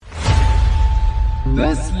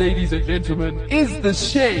This, ladies and gentlemen, is The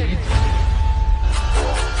Shade.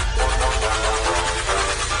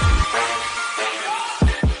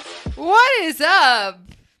 What is up?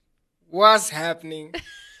 What's happening?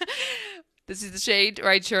 This is The Shade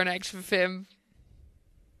right here on Action FM.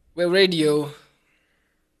 Where radio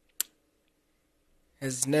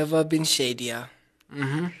has never been shadier.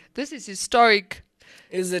 This is historic.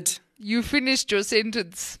 Is it? You finished your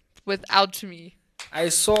sentence without me. I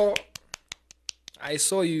saw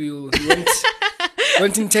you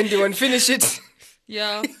went intending to finish it.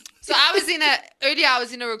 Yeah. So earlier I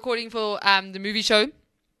was in a recording for the movie show.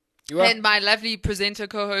 You are? And my lovely presenter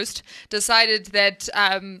co-host decided that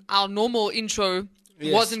our normal intro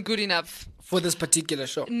wasn't good enough. For this particular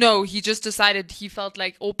show. No, he just decided he felt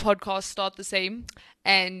like all podcasts start the same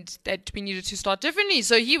and that we needed to start differently.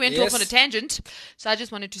 So he went off on a tangent. So I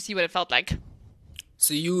just wanted to see what it felt like.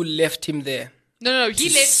 So you left him there. No, he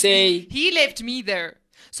left me there.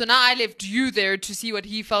 So now I left you there to see what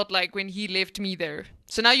he felt like when he left me there.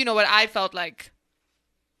 So now you know what I felt like.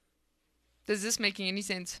 Does this making any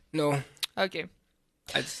sense? No. Okay.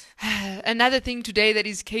 Another thing today that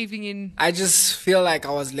is caving in. I just feel like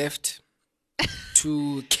I was left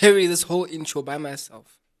to carry this whole intro by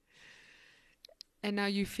myself. And now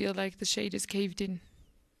you feel like the shade is caved in.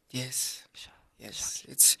 Yes. Yes.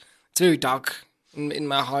 It's very dark in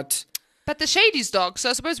my heart. But the shade is dark,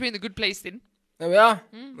 so I suppose we're in the good place then. There we are.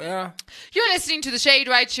 Yeah. You're listening to The Shade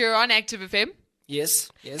right here on Active FM.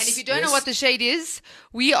 Yes. And if you don't know what The Shade is,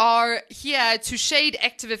 we are here to shade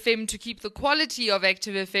Active FM to keep the quality of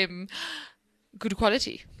Active FM good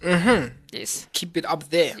quality. Yes. Keep it up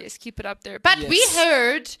there. Yes, keep it up there. But we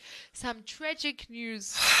heard some tragic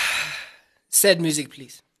news. Sad music,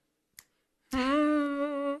 please.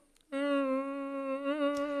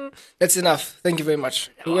 That's enough. Thank you very much.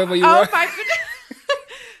 Whoever you are. Oh my goodness.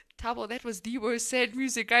 Thabo, that was the worst sad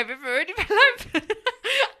music I've ever heard in my life.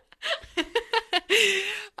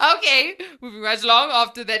 Okay, moving right along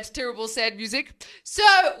after that terrible sad music. So,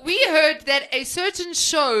 we heard that a certain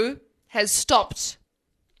show has stopped.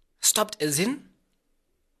 Stopped as in?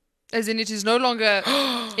 As in it is no longer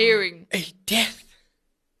airing. A death.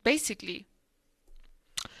 Basically.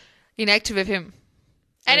 In Active FM.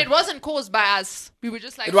 And it wasn't caused by us. We were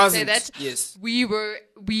just like to say that. Yes. We were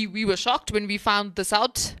shocked when we found this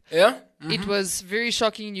out. Yeah? It was very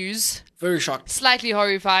shocking news. Very shocked. Slightly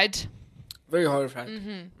horrified. Very horrified.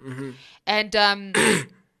 And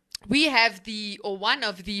we have one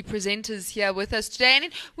of the presenters here with us today.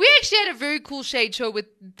 And we actually had a very cool shade show with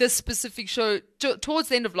this specific show towards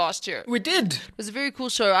the end of last year. We did. It was a very cool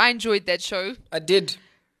show. I enjoyed that show. I did.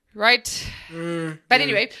 Right? But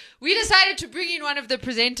anyway, we decided to bring in one of the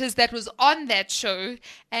presenters that was on that show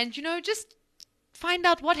and, just find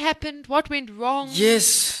out what happened, what went wrong.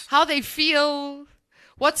 Yes. How they feel,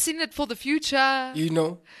 what's in it for the future.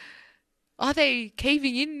 Are they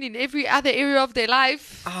caving in every other area of their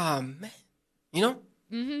life? Man.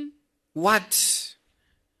 What?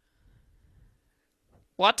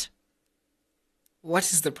 What?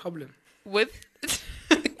 What is the problem? With?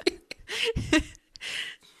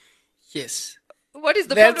 Yes. What is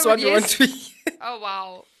the That's problem? what we want to hear. Oh,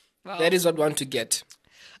 wow. That is what we want to get.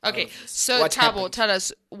 Okay, so Thabo, tell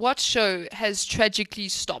us, what show has tragically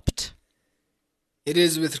stopped? It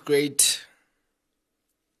is with great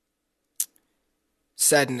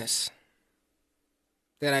sadness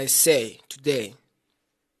that I say today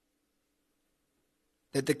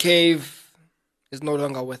that the cave is no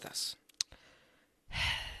longer with us.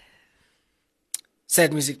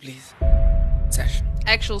 Sad music, please. Sash.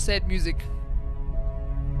 Actual sad music.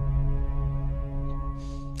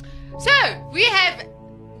 So, we have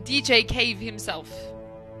DJ Cave himself.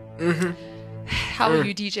 How are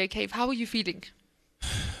you, DJ Cave? How are you feeling?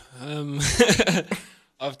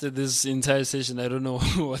 After this entire session, I don't know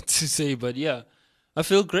what to say, but yeah, I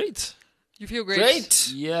feel great. You feel great? Great.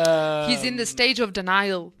 Yeah. He's in the stage of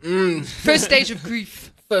denial. First stage of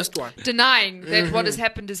grief. First one. Denying that what has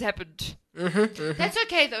happened has happened. That's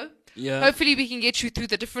okay, though. Yeah. Hopefully we can get you through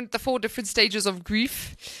the 4 different stages of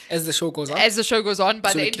grief As the show goes on.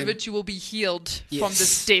 By the end of it, you will be healed from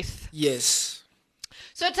this death. Yes.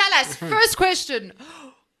 So tell us, first question,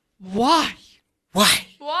 why? Why?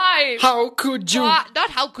 Why? How could you? Not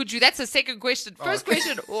how could you, that's the second question. First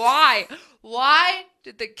question, why? Why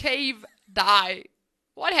did the cave die?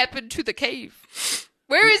 What happened to the cave?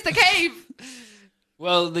 Where is the cave?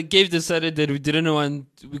 Well, the cave decided that we didn't want,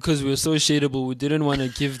 because we were so shadeable, we didn't want to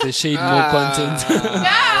give the shade more content.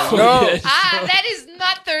 No! No. That is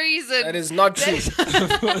not the reason. That is not true.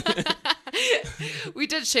 We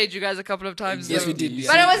did shade you guys a couple of times. Yes, though. we did.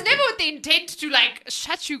 But it was never with the intent to like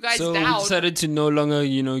shut you guys So we down. decided to no longer,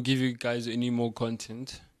 give you guys any more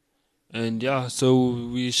content. And yeah, so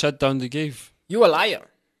we shut down the cave. You a liar.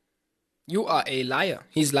 You are a liar.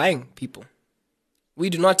 He's lying, people. We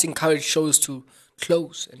do not encourage shows to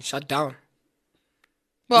close and shut down.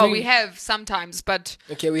 Well, we have sometimes, but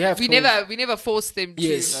Okay, we have. we closed. never force them to.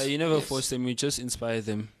 Yes. You never force them, you just inspire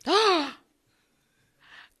them.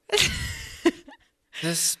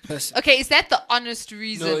 This person. Okay, is that the honest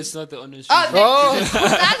reason? No, it's not the honest Oh, reason. Oh.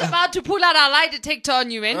 I was about to pull out our lie detector on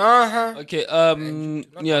you, man. Okay,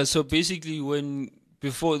 yeah, so basically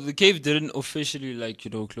before the cave didn't officially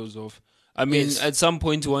close off. I mean, Yes. at some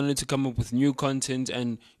point we wanted to come up with new content,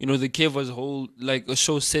 and the cave was a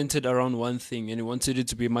show centered around one thing, and we wanted it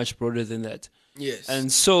to be much broader than that. Yes.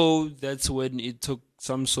 And so that's when it took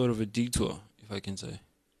some sort of a detour, if I can say.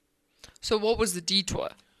 So what was the detour?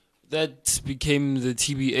 That became the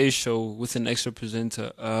TBA show with an extra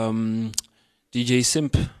presenter, DJ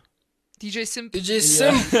Simp. DJ Simp. DJ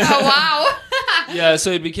Sim. Oh, wow. Yeah,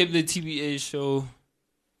 so it became the TBA show,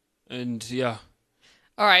 and yeah.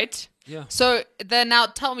 All right. Yeah. So then now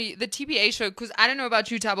tell me, the TBA show, because I don't know about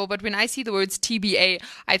you, Thabo, but when I see the words TBA,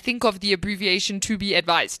 I think of the abbreviation to be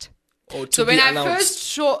advised. Or to So be when I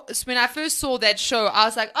announced. first saw that show, I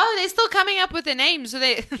was like, oh, they're still coming up with a name. So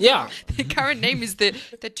Yeah. the current name is the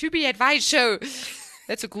To Be Advised show.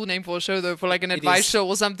 That's a cool name for a show, though, for like an advice is. show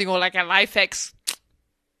or something, or like a life hacks.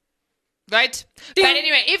 Right? But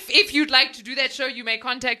anyway, if you'd like to do that show, you may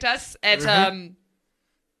contact us at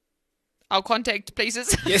our contact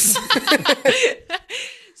places. Yes.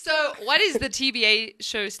 So what does the TBA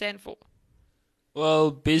show stand for?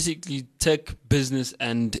 Well, basically tech, business,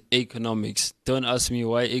 and economics. Don't ask me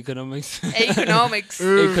why economics. Economics.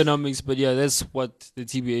 Economics, but yeah, that's what the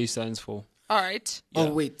TBA stands for. All right. Yeah.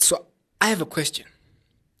 Oh, wait. So I have a question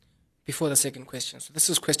before the second question. So this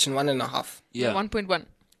is question 1.5. Yeah. 1.1.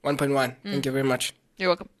 1.1. Thank you very much. You're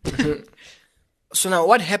welcome. So now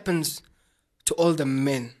what happens to all the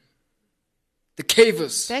men? The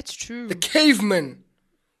cavers. That's true. The cavemen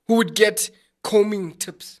who would get combing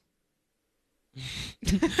tips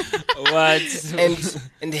What? and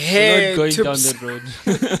We're hair not going down tips that road.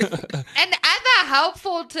 And other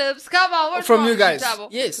helpful tips. Come on, what's from wrong you with guys. Thabo?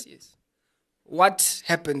 Yes, yes. What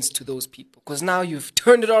happens to those people? Because now you've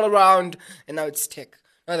turned it all around and now it's tech.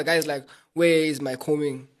 Now the guy's like, where is my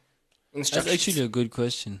combing That's instructions? actually a good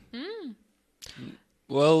question.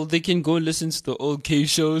 Well, they can go listen to the old cave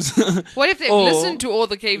shows. What if they've Or listened to all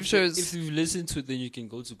the cave shows? If you've listened to it, then you can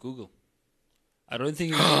go to Google. I don't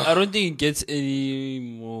think it gets any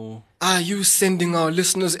more. Are you sending our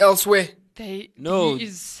listeners elsewhere? No. He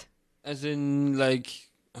is As in, I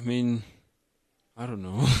don't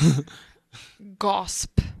know.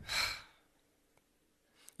 gasp.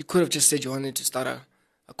 You could have just said you wanted to start a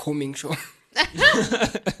combing show.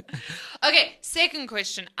 Okay, second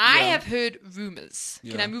question. I have heard rumors.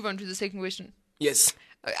 Can Yeah. I move on to the second question? Yes.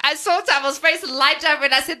 I saw Tabo's face light up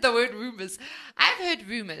when I said the word rumors. I've heard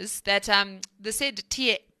rumors that the said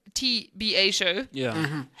TBA show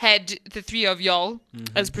Yeah. had the three of y'all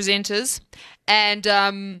as presenters, and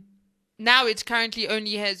now it currently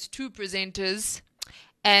only has two presenters,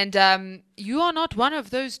 and you are not one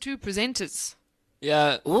of those two presenters.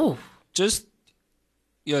 Yeah. Ooh.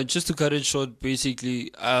 Just to cut it short,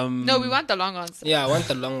 basically. No, we want the long answer. Yeah, I want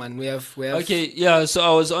the long one. We have. Okay, yeah, so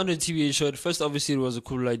I was on a TV show. At first, obviously, it was a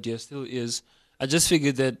cool idea, still is. I just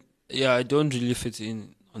figured that, I don't really fit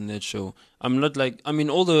in on that show. I'm not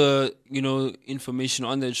all the, information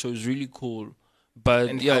on that show is really cool. But,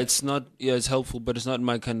 And it's not, it's helpful, but it's not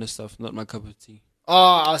my kind of stuff, not my cup of tea. Oh,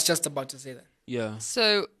 I was just about to say that. Yeah.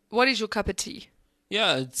 So, what is your cup of tea?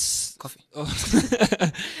 Yeah, it's... Coffee. Oh.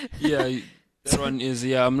 Yeah, that one is,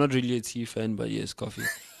 I'm not really a tea fan, but yes, coffee.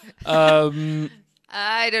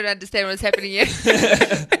 I don't understand what's happening here.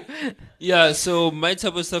 Yeah, so my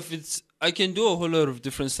type of stuff, I can do a whole lot of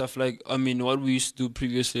different stuff. What we used to do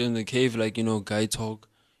previously in the cave, guy talk,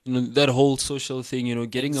 that whole social thing,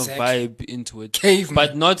 getting Exactly. a vibe into it. Caveman.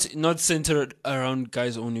 But not centered around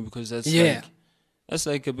guys only, because that's that's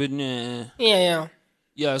a bit, Yeah.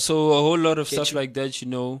 Yeah, so a whole lot of Get stuff you. like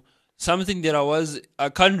that, Something that I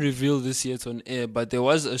can't reveal this yet on air, but there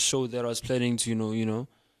was a show that I was planning to,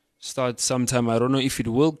 start sometime. I don't know if it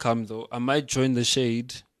will come though. I might join the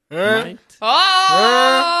shade. Might.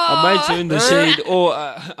 I might join the shade, or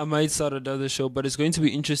I might start another show, but it's going to be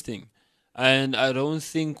interesting. And I don't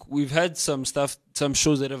think we've had some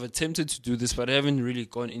shows that have attempted to do this, but I haven't really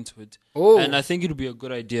gone into it. Oh. And I think it'll be a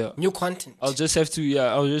good idea. New content. I'll just have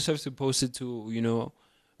to post it to,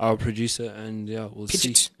 our producer, and we'll Pitch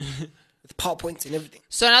see. it. PowerPoints and everything.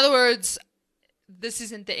 So in other words, this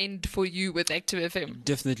isn't the end for you with Active FM.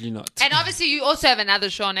 Definitely not. And obviously, you also have another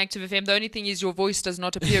show on Active FM. The only thing is your voice does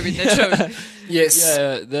not appear in that show. Yes.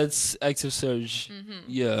 Yeah, that's Active Surge.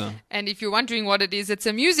 Yeah. And if you're wondering what it is, it's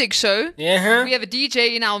a music show. Yeah. We have a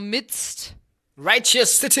DJ in our midst, Right here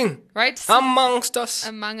sitting right? amongst us.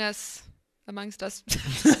 Amongst us.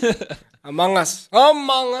 Among us.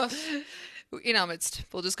 Among us. In our midst.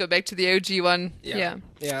 We'll just go back to the OG one. Yeah.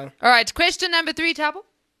 Yeah. All right. Question number 3, Thabo.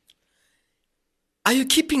 Are you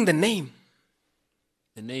keeping the name?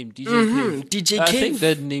 The name, DJ Cave. DJ I Cave. think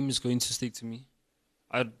that name is going to stick to me.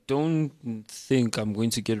 I don't think I'm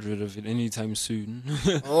going to get rid of it anytime soon.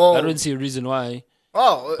 Oh. I don't see a reason why.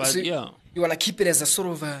 Oh, But so yeah. you want to keep it as a sort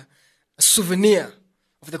of a souvenir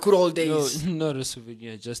of the good old No, days. not a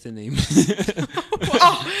souvenir, just a name.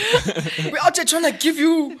 We're out there trying to give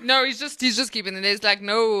you, No, he's just keeping it. There's like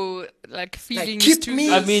no feelings keep to me,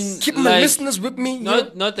 this. I mean, keep my like, listeners with me. you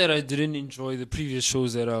know? Not that I didn't enjoy the previous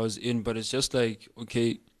shows that I was in, but it's just like,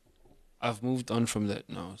 okay, I've moved on from that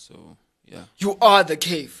now. So, yeah. You are the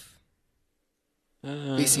cave,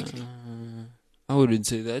 Uh, basically. I wouldn't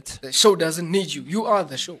say that. The show doesn't need you. You are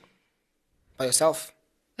the show. By yourself.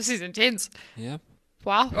 This is intense. Yeah.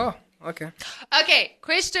 Wow. Oh, okay. Okay,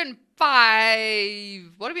 question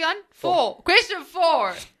 5. What are we on? 4. Question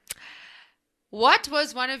 4. What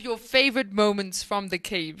was one of your favorite moments from the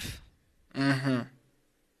cave? One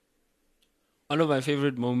of my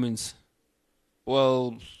favorite moments.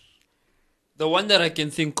 Well, the one that I can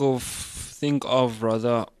think of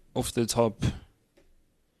rather off the top.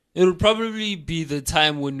 It would probably be the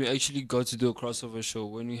time when we actually got to do a crossover show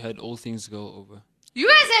when we had All Things Go Over. You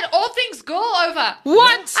guys had All Things Go Over.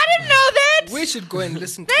 What? I didn't know that. We should go and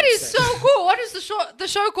listen to That it, is so cool. What is the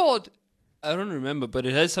show called? I don't remember, but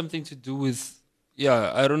it has something to do with,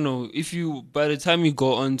 yeah, I don't know. If you, by the time you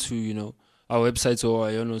go on to, our website or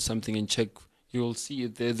I don't know something and check, you'll see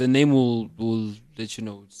it there. The name will let you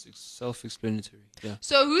know. It's self-explanatory. Yeah.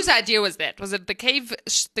 So whose idea was that? Was it the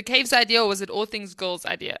cave's idea, or was it All Things Girls'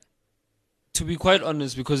 idea? To be quite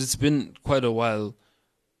honest, because it's been quite a while,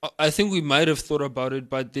 I think we might have thought about it,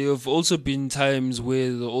 but there have also been times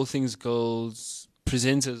where the All Things Girls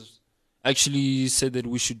presenters actually said that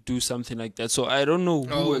we should do something like that. So I don't know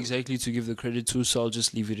who exactly to give the credit to, so I'll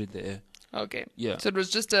just leave it in the air. Okay. Yeah. So it was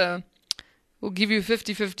just we'll give you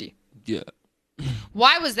 50-50. Yeah.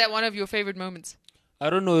 Why was that one of your favorite moments? I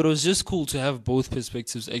don't know. It was just cool to have both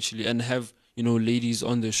perspectives actually and have, ladies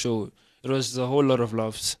on the show. It was a whole lot of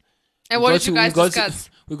laughs. And what did you guys discuss?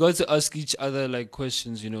 We got to ask each other like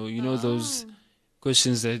questions, those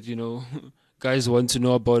questions that, guys want to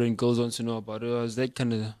know about and girls want to know about. It was that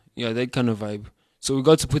kind of vibe. So we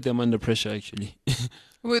got to put them under pressure actually.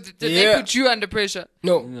 Did they put you under pressure?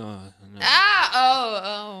 No. No.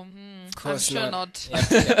 Of course I'm sure not.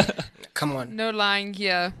 Yeah. Come on. No lying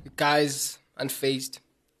here. You guys, unfazed.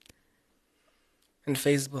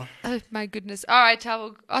 Unfazable. Oh, my goodness. All right, I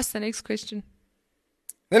will ask the next question.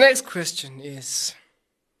 The next question is...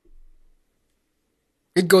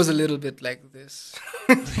 It goes a little bit like this.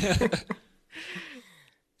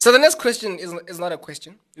 So the next question is not a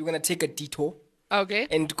question. We're going to take a detour Okay.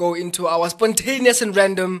 and go into our spontaneous and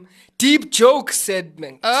random deep joke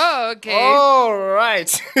segment. Oh, okay. All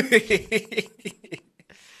right.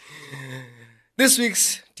 This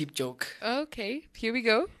week's deep joke Okay, here we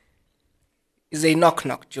go. is a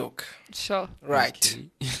knock-knock joke. Sure. Right.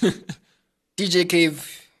 DJ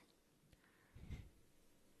Cave,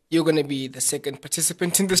 you're going to be the second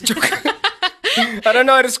participant in this joke. I don't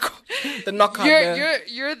know what it's called. The knockout.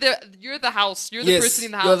 You're the house. You're the Yes, person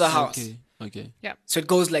in the house. you're the house. Okay. Yeah. So it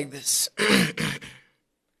goes like this.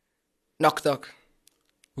 Knock knock.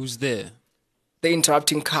 Who's there? The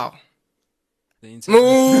interrupting cow. The internet.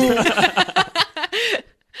 Moo.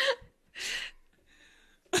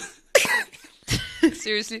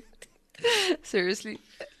 Seriously.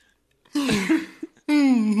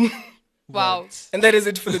 Wow. And that is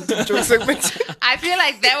it for the deep joke segment. I feel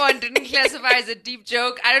like that one didn't classify as a deep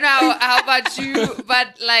joke. I don't know how about you,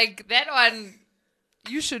 but like that one,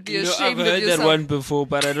 you should be I've ashamed of heard yourself. that one before,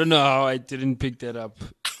 but I don't know how I didn't pick that up.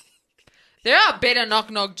 There are better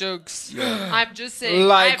knock-knock jokes. I'm just saying.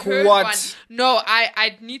 Like I've heard what? One. No,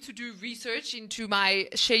 I need to do research into my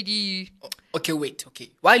shady... Okay, wait. Okay.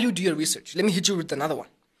 While you do your research, let me hit you with another one.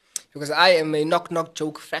 Because I am a knock-knock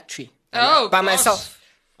joke factory. Oh, by gosh. myself.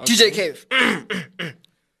 Okay. DJ Cave.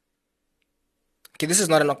 Okay, this is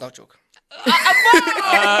not a knock-knock joke.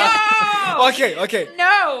 Okay.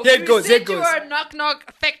 No! Here it you goes, said here it you goes. are a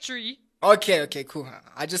knock-knock factory. Okay, cool.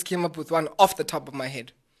 I just came up with one off the top of my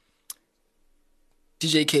head.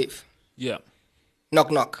 DJ Cave. Yeah. Knock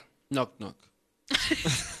knock. Knock, knock.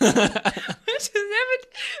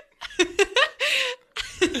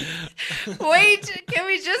 Wait, can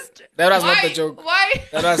we just... That was not the joke. Why?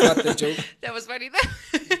 That was not the joke. That was funny.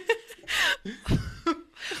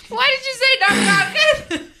 Why did you say knock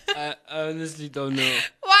knock? I honestly don't know.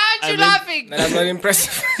 Why aren't you laughing? That's not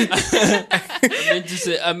impressive.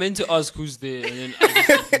 I meant to ask who's there, and then I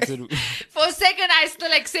just For a second, I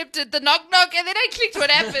still accepted the knock knock, and then I clicked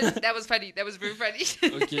what happened. That was funny. That was very funny.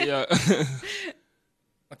 Okay, yeah.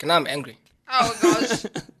 Okay, now I'm angry. Oh gosh.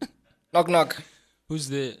 Knock, knock. Who's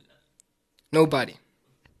there? Nobody.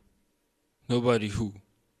 Nobody who?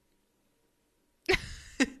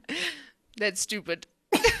 That's stupid.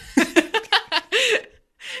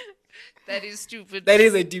 That is stupid. That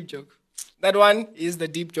is a deep joke. That one is the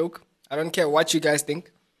deep joke. I don't care what you guys think.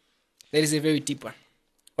 That is a very deep one.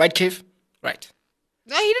 Right, Kev? Right.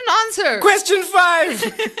 No, he didn't answer. Question 5.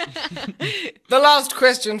 The last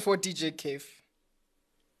question for DJ Kev.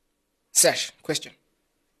 Sash, question.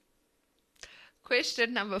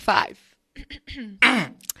 Question number 5.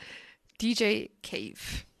 DJ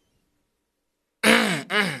Cave.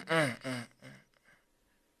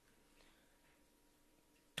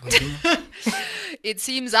 It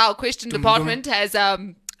seems our question department has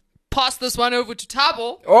passed this one over to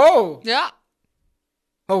Thabo. Oh! Yeah.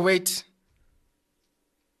 Oh, wait.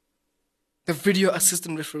 The video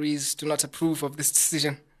assistant referees do not approve of this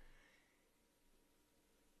decision.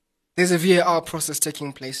 There's a VAR process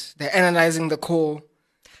taking place. They're analyzing the call.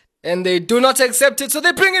 And they do not accept it, so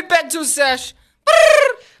they bring it back to Sash.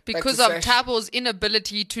 Because Back of to Sash. Thabo's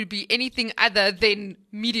inability to be anything other than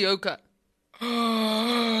mediocre.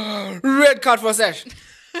 Red card for Sash.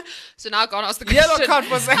 So now I can't ask the question. Yellow card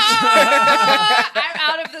for Sash. I'm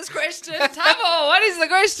out of this question. Thabo, what is the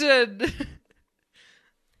question?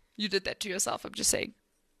 You did that to yourself, I'm just saying.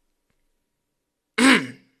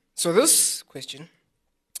 So this question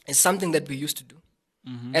is something that we used to do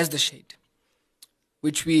as the Shade,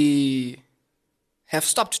 which we have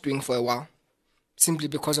stopped doing for a while, simply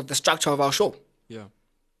because of the structure of our show. Yeah.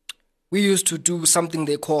 We used to do something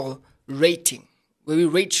they call rating, where we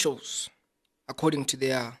rate shows according to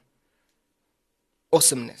their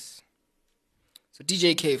awesomeness. So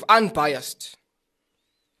DJ Cave, unbiased,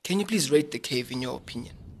 can you please rate the Cave in your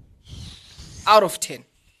opinion? Out of 10.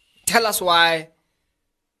 Tell us why.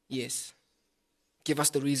 Yes. Give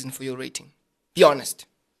us the reason for your rating. Be honest.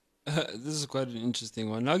 This is quite an interesting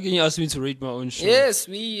one. How can you ask me to rate my own show? Yes,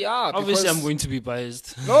 we are. Obviously, because- I'm going to be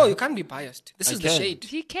biased. No, you can't be biased. This I is the can. Shade.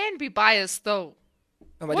 He can be biased, though.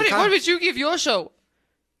 No, but What, you can't. what would you give your show?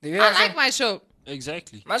 Do you I have like a- my show.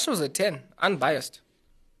 Exactly. My show's a 10, unbiased.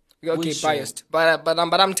 Okay, Which show? biased. But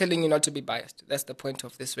I'm telling you not to be biased. That's the point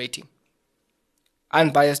of this rating.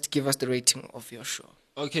 Unbiased, give us the rating of your show.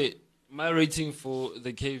 Okay, my rating for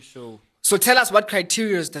the Cave show. So tell us what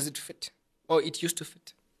criteria does it fit? Or it used to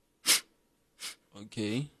fit.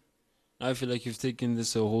 Okay. Now I feel like you've taken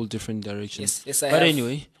this a whole different direction. Yes, I But have.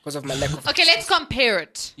 anyway, Because of my lack of... Okay, let's compare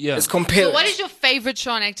it. yeah. Let's compare So it. what is your favorite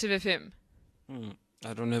show on Active FM?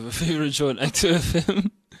 I don't have a favorite show on Active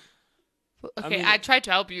FM. Okay, I tried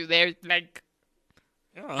to help you there. Like,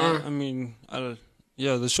 I mean,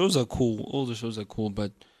 yeah, the shows are cool. All the shows are cool,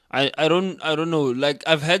 but I don't know. Like,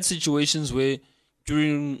 I've had situations where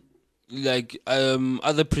during like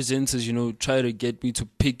other presenters, try to get me to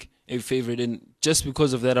pick a favorite, and just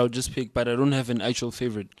because of that, I'll just pick. But I don't have an actual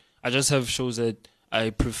favorite. I just have shows that I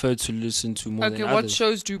prefer to listen to more okay, than what others.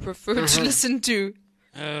 shows do you prefer to listen to?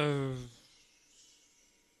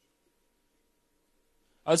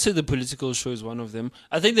 I'd say the political show is one of them.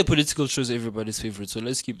 I think the political show is everybody's favorite, so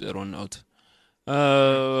let's keep that one out.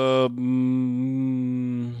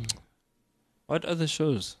 What other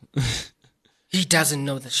shows? He doesn't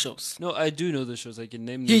know the shows. No, I do know the shows. I can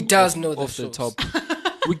name them. He does off, know the off the shows. top.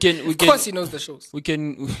 We can. Of course he knows the shows. We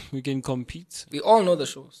can compete. We all know the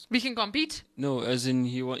shows. We can compete. No, as in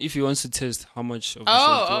if he wants to test how much of the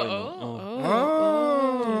shows do I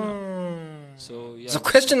know. So yeah. So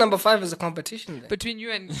question number 5 is a competition then. Between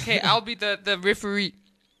you and Kay, I'll be the referee.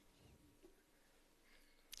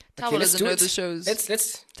 Thabo let's doesn't do know it. the shows. Let's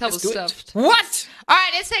Thabo's do it. stuffed. What? All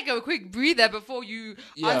right, let's take a quick breather before you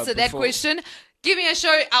answer that before- question. Give me a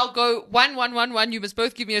show. I'll go 1, 1, 1, 1. You must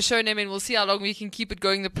both give me a show name, and we'll see how long we can keep it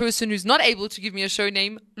going. The person who's not able to give me a show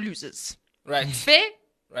name loses. Right, Fair?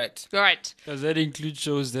 right. All right. Does that include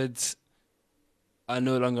shows that are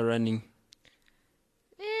no longer running?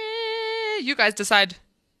 You guys decide.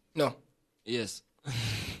 No, Yes.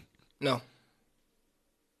 no.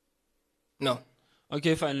 No.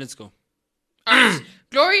 Okay, fine. Let's go. All right.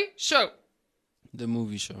 Glory, show. The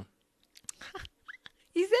movie show.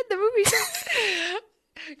 He said the movie show.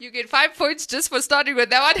 You get 5 points just for starting with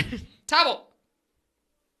that one. Thabo.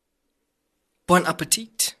 Bon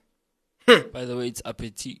appetit. By the way, it's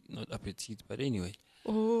appetit, not appetit. But anyway,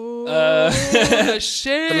 Shit.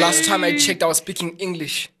 The last time I checked, I was speaking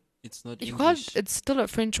English. it's not You English. can't. It's still a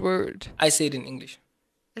French word. I say it in English.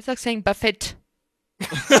 It's like saying buffet.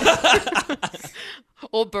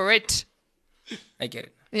 Or barrette. I get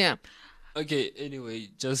it. Yeah. Okay, anyway,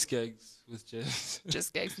 just gags with Jess.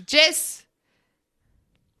 Just guys. Jess.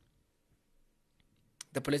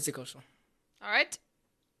 The political show. All right.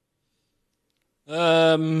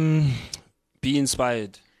 Be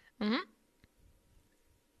inspired. The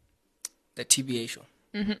TBA show.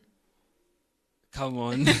 Come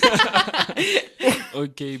on.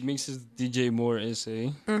 Okay, mixes DJ Moore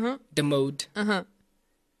essay. The mode.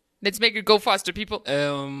 Let's make it go faster, people.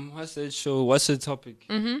 What's that show? What's the topic?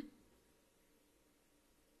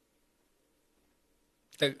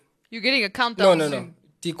 You're getting a countdown. No.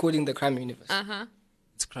 Decoding the crime universe.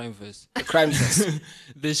 It's Crime Verse. The crime verse.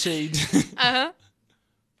 The Shade.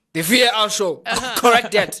 The VAR show.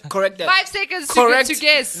 Correct that. 5 seconds Correct to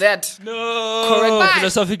guess. that. No. Correct.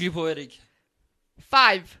 Philosophically poetic.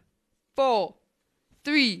 5, 4,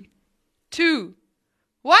 3, 2,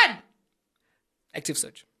 1. Active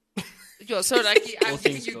search. You're so lucky. I'm All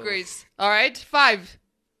giving things you go. grace. All right. 5,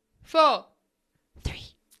 4, 3.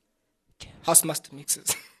 Housemaster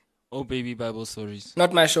mixes. Oh, baby Bible stories.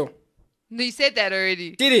 Not my show. No, you said that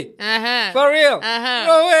already. Did he? Uh-huh. For real? Uh-huh.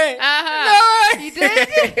 No way. Uh-huh. No way. You did?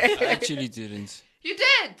 I actually didn't. You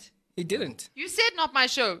did. He didn't. You said not my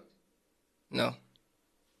show. No.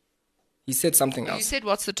 He said something You else. said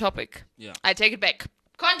what's the topic. Yeah. I take it back.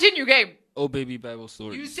 Continue, game. Oh, baby Bible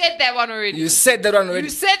stories. You said that one already. You said that one already. You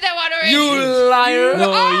said that one already. You liar. No,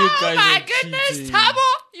 you Oh guys my are goodness, cheating. Thabo,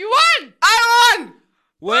 you won. I won.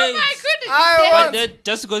 Wait. Oh my goodness. I you said won. But that,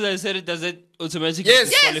 just because I said it, does it automatically Yes.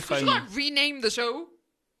 Yes, disqualify because you me? can't rename the show.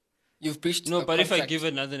 You've breached No, a but if I contract. give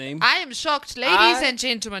another name, I am shocked, ladies and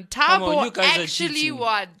gentlemen. Come on, Thabo you guys are actually cheating.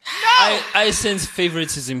 won. No, I sense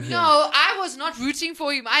favoritism here. no, I was not rooting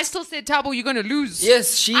for him. I still said, Thabo, you're going to lose.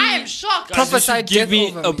 Yes, she. I am shocked. Guys, you should prophesied give death me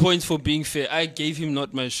over a me. point for being fair. I gave him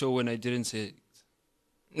not my show when I didn't say it.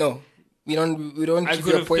 No, we don't I give could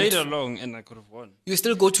you a have point. played along and I could have won. You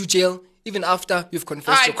still go to jail even after you've All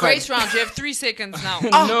confessed right, your crime. grace round. You have 3 seconds now.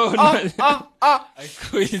 No, I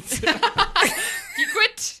quit. You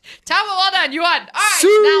quit. Thabo, well done. You won. All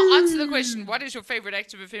right, now answer the question. What is your favorite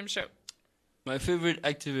Active FM show? My favorite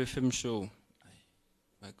Active FM show.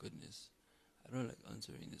 My goodness. I don't like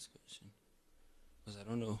answering this question. Because I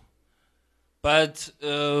don't know. But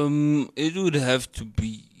it would have to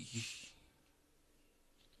be.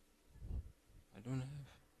 I don't have.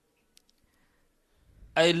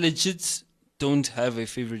 I legit don't have a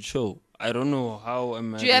favorite show. I don't know how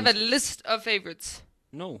am I. Do you have a going list of favorites?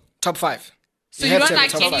 No. Top 5. So You you have don't to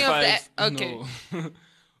like have any top of five. that? Okay. No.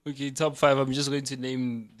 Okay, top 5. I'm just going to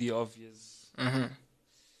name the obvious.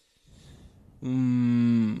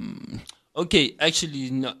 Okay, actually,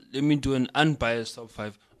 no, let me do an unbiased top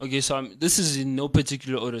 5. Okay, so this is in no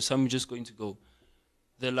particular order, so I'm just going to go.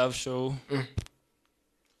 The Love Show.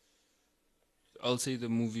 I'll say the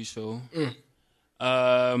movie show.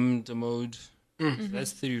 The Mode.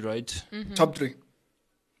 That's 3, right? Top 3.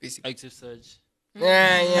 Basically. Active Search.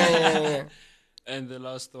 Yeah. And the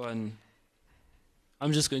last one,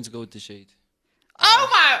 I'm just going to go with The Shade. Oh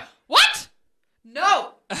my! What?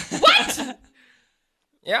 No. What?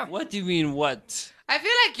 Yeah. What do you mean, what? I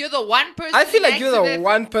feel like you're the one person. I feel in like you're the Active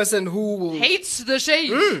one person who will hates the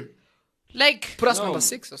shade. Like put us No. number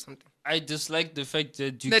 6 or something. I dislike the fact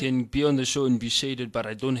that you That- can be on the show and be shaded, but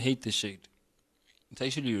I don't hate the shade. It's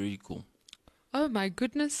actually really cool. oh my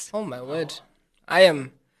goodness. Oh my word. I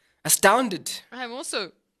am astounded. I'm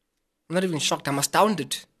also. I'm not even shocked. I'm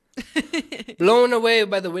astounded. Blown away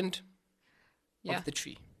by the wind Yeah. of the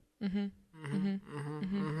tree.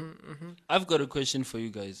 I've got a question for you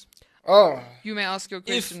guys. Oh. You may ask your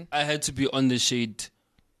If question. I had to be on the shade,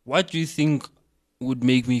 what do you think would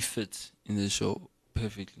make me fit in the show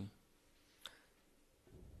perfectly?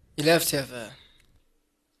 You'll have to have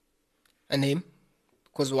a name.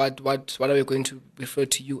 Because what are we going to refer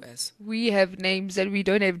to you as? We have names and we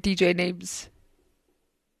don't have DJ names.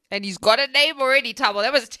 And he's got a name already, Thabo.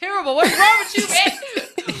 That was terrible. What's wrong with you, man?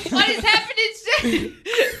 What is happening today?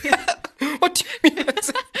 What do you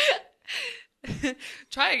mean?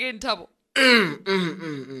 Try again, Thabo.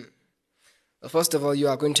 Well, first of all, you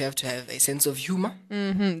are going to have a sense of humor.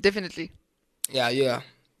 Definitely. Yeah.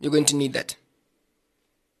 You're going to need that.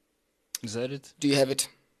 Is that it? Do you have it?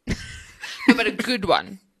 No, but a good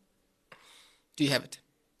one. Do you have it?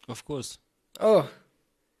 Of course. Oh.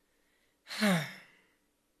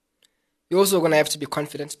 You're also gonna have to be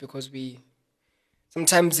confident because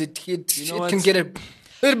sometimes it know can what? get a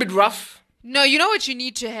little bit rough. No, you know what you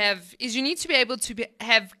need to have is you need to be able to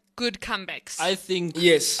have good comebacks. I think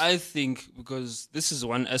because this is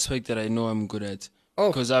one aspect that I know I'm good at. Oh.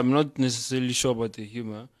 Because I'm not necessarily sure about the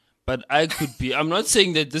humor, but I could be. I'm not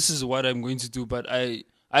saying that this is what I'm going to do, but I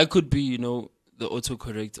could be, you know, the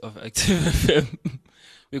autocorrect of Active FM.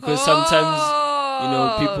 Because sometimes, you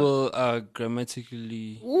know, people are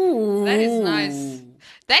grammatically. Ooh. That is nice.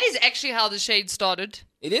 That is actually how the shade started.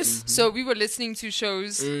 It is. So we were listening to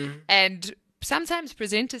shows, and sometimes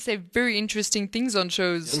presenters say very interesting things on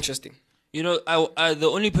shows. Interesting. You know, I the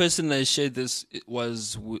only person I shared this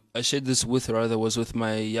was with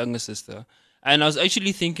my younger sister, and I was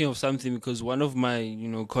actually thinking of something because one of my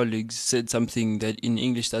colleagues said something that in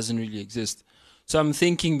English doesn't really exist. So I'm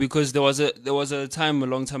thinking because there was a time a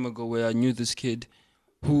long time ago where I knew this kid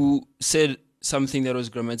who said something that was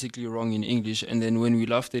grammatically wrong in English, and then when we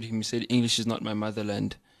laughed at him, he said English is not my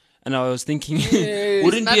motherland. And I was thinking,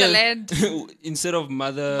 wouldn't motherland. Instead of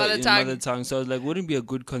mother tongue. So I was like, wouldn't be a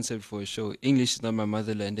good concept for a show? English is not my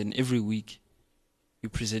motherland, and every week you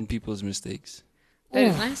present people's mistakes. That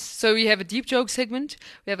is nice. So we have a deep joke segment.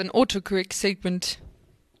 We have an autocorrect segment.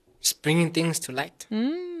 Just bringing things to light.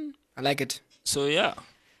 I like it. So yeah,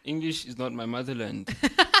 English is not my motherland.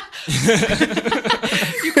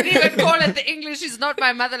 You could even call it the English is not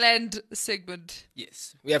my motherland segment.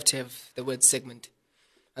 Yes, we have to have the word segment.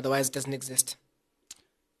 Otherwise, it doesn't exist.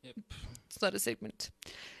 Yep. It's not a segment.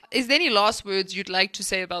 Is there any last words you'd like to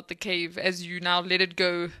say about the cave as you now let it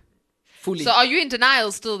go? Fully. So are you in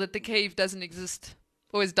denial still that the cave doesn't exist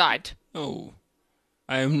or has died? No,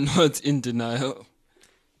 I am not in denial.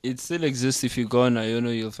 It still exists. If you go on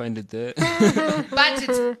Iono, you'll find it there. But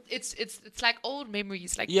it's like old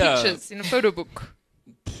memories, like pictures in a photo book.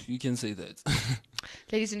 You can say that.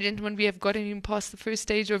 Ladies and gentlemen, we have gotten him past the first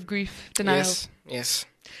stage of grief denial. Yes.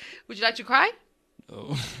 Would you like to cry?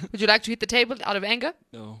 No. Would you like to hit the table out of anger?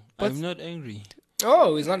 No, I'm not angry.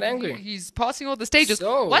 Oh, he's not angry. He's passing all the stages.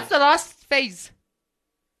 So- What's the last phase?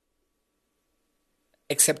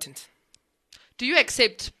 Acceptance. Do you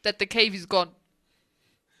accept that the cave is gone?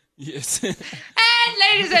 Yes. And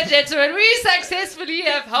ladies and gentlemen, we successfully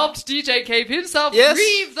have helped DJ Cave himself Yes.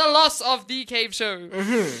 grieve the loss of the Cave Show.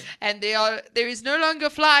 And there is no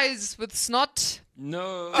longer flies with snot.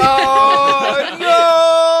 No. Oh,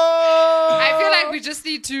 no! I feel like we just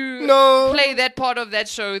need to play that part of that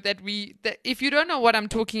show that if you don't know what I'm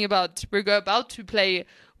talking about, we're about to play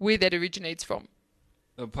where that originates from.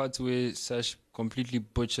 The part where Sash completely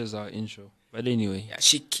butchers our intro. But anyway.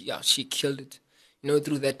 Yeah, she killed it. You know,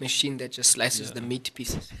 through that machine that just slices the meat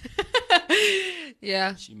pieces.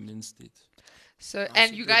 Yeah. She minced it. So,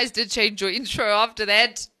 and you guys did change your intro after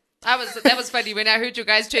that. That was funny. When I heard you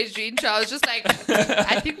guys change your intro, I was just like,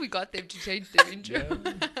 I think we got them to change their intro.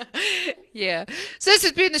 Yeah. So this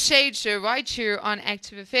has been the Shade Show right here on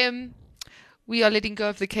Active FM. We are letting go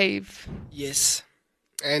of the cave. Yes.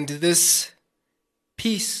 And this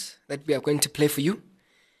piece that we are going to play for you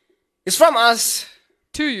is from us.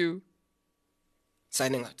 To you.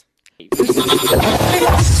 Signing out.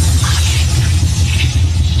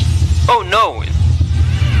 Oh no!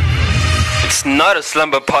 It's not a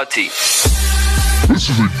slumber party. This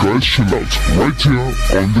is a guys chill out right here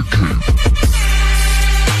on the cave.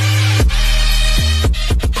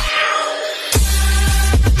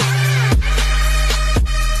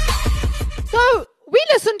 So we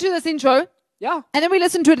listened to this intro, and then we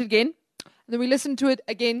listened to it again, and then we listened to it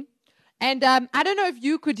again, and I don't know if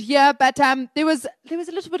you could hear, but there was a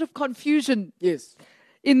little bit of confusion. Yes.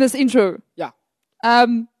 In this intro. Yeah.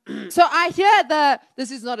 So I hear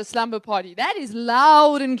this is not a slumber party. That is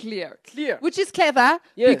loud and clear. Clear. Which is clever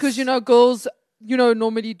Yes. because, girls,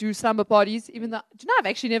 normally do slumber parties. Even though, do you know, I've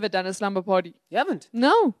actually never done a slumber party. You haven't?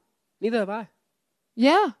 No. Neither have I.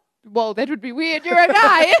 Yeah. Well, that would be weird. You're a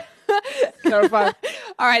guy. Clarify.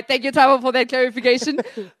 All right. Thank you, Thabo, for that clarification.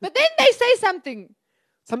 But then they say something.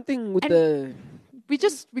 Something with And we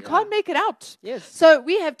can't make it out. Yes. So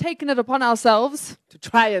we have taken it upon ourselves to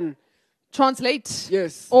try and translate.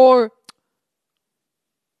 Yes. Or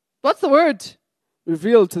what's the word?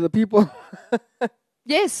 Reveal to the people.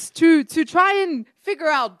 Yes, to try and figure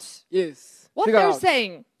out Yes. what Figure they're out.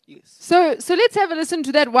 saying. Yes. So let's have a listen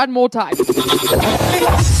to that one more time.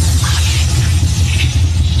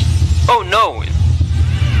 Oh no!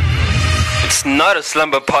 It's not a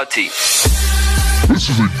slumber party. This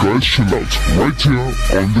is a guys chill out right here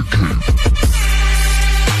on the cave.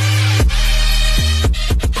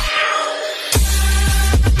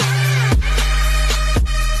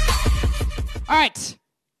 All right.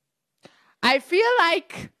 I feel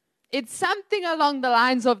like It's something along the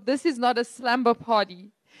lines of this is not a slumber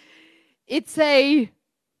party. It's a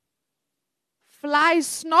fly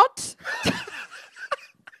snot.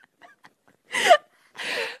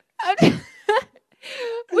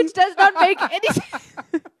 Which does not make any sense.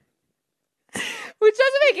 Which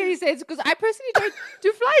doesn't make any sense because I personally don't.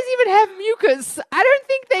 Do flies even have mucus? I don't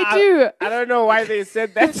think they do. I don't know why they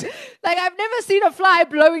said that. Like, I've never seen a fly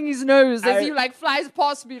blowing his nose as I- he, like, flies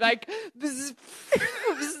past me, like, bzz,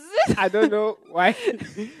 bzz. I don't know why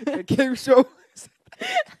the cave show.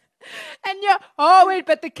 And yeah, oh, wait,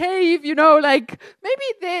 but the cave, you know, like, maybe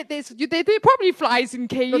there are probably flies in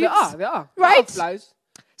caves. No, there are. There are Right? flies.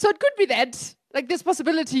 So it could be that, like, this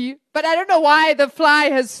possibility. But I don't know why the fly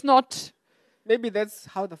has not. Maybe that's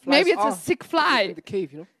how the flies Maybe it's are a sick fly. in the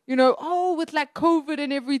cave, you know? You know, oh, with like COVID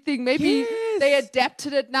and everything, maybe they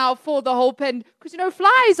adapted it now for the whole pen. Because, you know,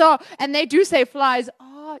 flies are, and they do say flies,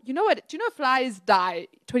 oh, you know what? Do you know flies die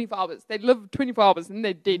 24 hours? They live 24 hours and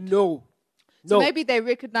they're dead. No. So maybe they're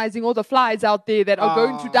recognizing all the flies out there that are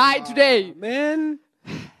going to die today. Man.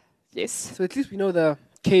 Yes. So at least we know the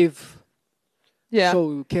cave Yeah.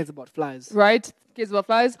 show cares about flies. Right? Cares about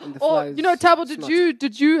flies. And the Or, flies you know, Thabo, snot.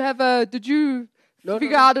 did you No,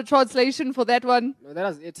 figure out a translation for that one? No, that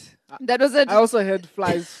was it. That was it. I also heard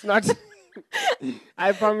flies snot.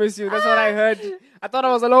 I promise you, that's what I heard. I thought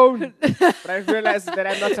I was alone, but I realized that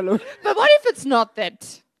I'm not alone. But what if it's not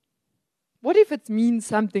that? What if it means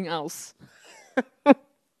something else?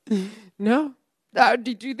 No,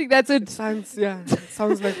 Do you think that's it? sounds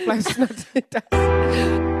sounds like flies snot. It does.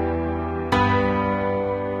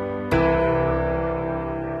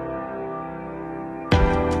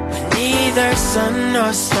 Neither sun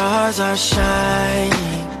nor stars are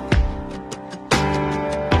shining.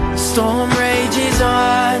 Storm rages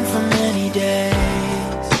on for many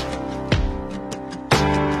days.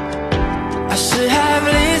 I should have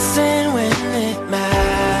listened when it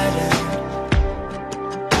mattered.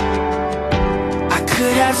 I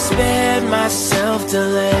could have spared myself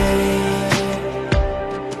delay.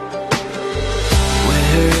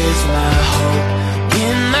 Where is my hope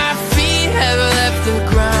when my feet have left the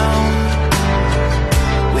ground?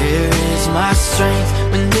 Where is my strength